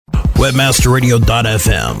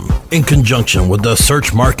Webmasterradio.fm, in conjunction with the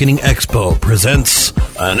Search Marketing Expo, presents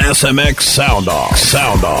an SMX Sound Off.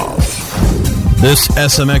 This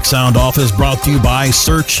SMX Sound Off is brought to you by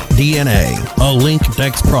SearchDNA, a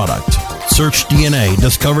LinkDex product. SearchDNA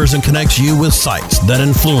discovers and connects you with sites that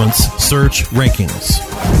influence search rankings.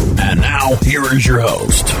 And now, here is your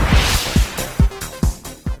host.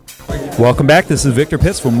 Welcome back. This is Victor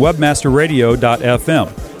Pitts from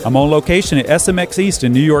WebmasterRadio.fm. I'm on location at SMX East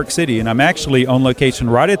in New York City, and I'm actually on location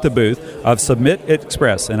right at the booth of Submit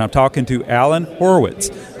Express, and I'm talking to Alan Horowitz.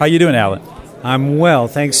 How you doing, Alan? I'm well.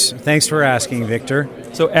 Thanks for asking, Victor.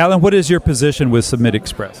 So, Alan, what is your position with Submit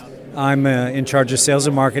Express? I'm in charge of sales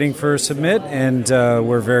and marketing for Submit, and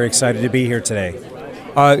we're very excited to be here today.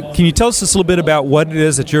 Can you tell us just a little bit about what it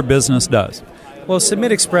is that your business does? Well,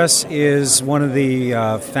 Submit Express is one of the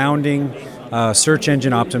founding search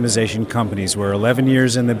engine optimization companies. We're 11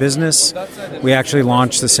 years in the business. We actually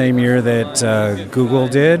launched the same year that Google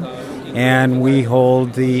did, and we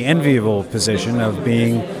hold the enviable position of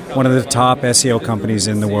being one of the top SEO companies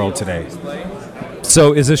in the world today.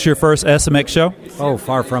 So is this your first SMX show? Oh,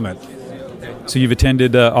 far from it. So you've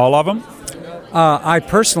attended all of them? I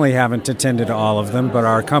personally haven't attended all of them, but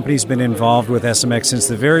our company's been involved with SMX since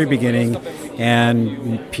the very beginning,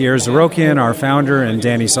 and Pierre Zarokian, our founder, and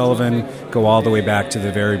Danny Sullivan go all the way back to the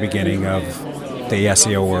very beginning of the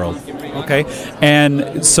SEO world. Okay,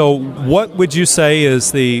 and so what would you say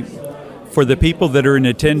is for the people that are in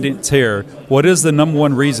attendance here, what is the number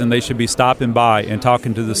one reason they should be stopping by and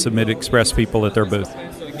talking to the Submit Express people at their booth?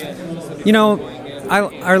 You know,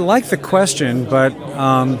 I like the question, but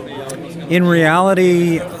in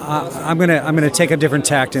reality, I'm gonna take a different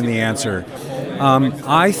tact in the answer.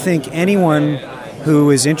 I think anyone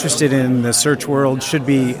who is interested in the search world should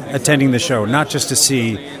be attending the show, not just to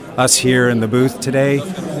see us here in the booth today,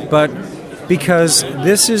 but because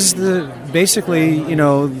this is the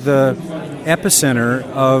epicenter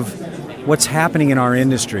of what's happening in our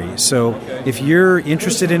industry. So if you're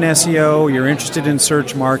interested in SEO, you're interested in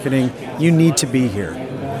search marketing, you need to be here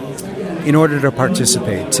in order to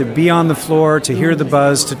participate, to be on the floor, to hear the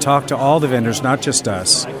buzz, to talk to all the vendors, not just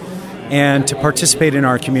us, and to participate in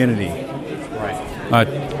our community. Right. I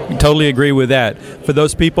totally agree with that. For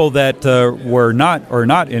those people that were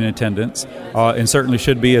not in attendance, and certainly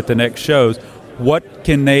should be at the next shows, how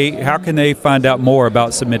can they find out more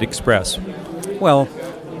about Submit Express? Well,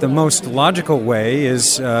 the most logical way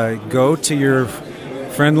is go to your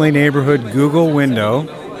friendly neighborhood Google window,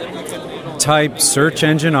 type search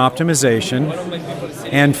engine optimization,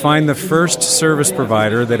 and find the first service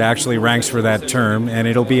provider that actually ranks for that term, and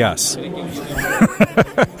it'll be us. And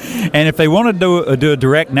if they want to do a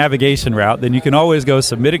direct navigation route, then you can always go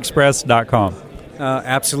submitexpress.com.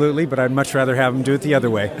 Absolutely, but I'd much rather have them do it the other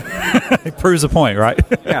way. It proves a point, right?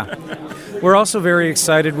 Yeah. We're also very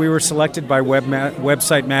excited. We were selected by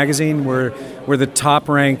Website Magazine. We're the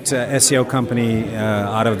top-ranked SEO company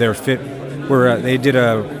out of their they did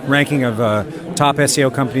a ranking of top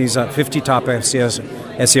SEO companies, 50 top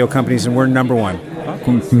SEO companies, and we're number one.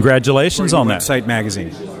 Congratulations on that. Website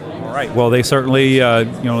Magazine. All right. Well, they certainly,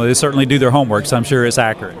 they certainly do their homework, so I'm sure it's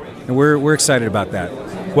accurate. And we're excited about that.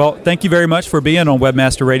 Well, thank you very much for being on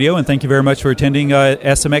Webmaster Radio, and thank you very much for attending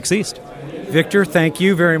SMX East. Victor, thank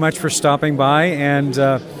you very much for stopping by, and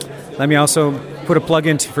let me also put a plug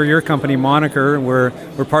in for your company, Moniker. We're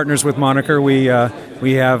partners with Moniker. We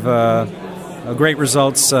have great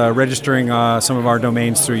results registering some of our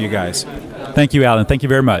domains through you guys. Thank you, Alan. Thank you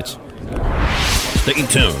very much. Stay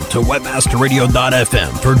tuned to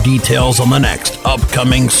webmasterradio.fm for details on the next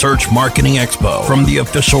upcoming Search Marketing Expo from the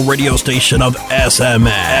official radio station of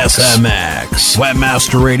SMX.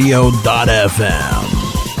 Webmasterradio.fm.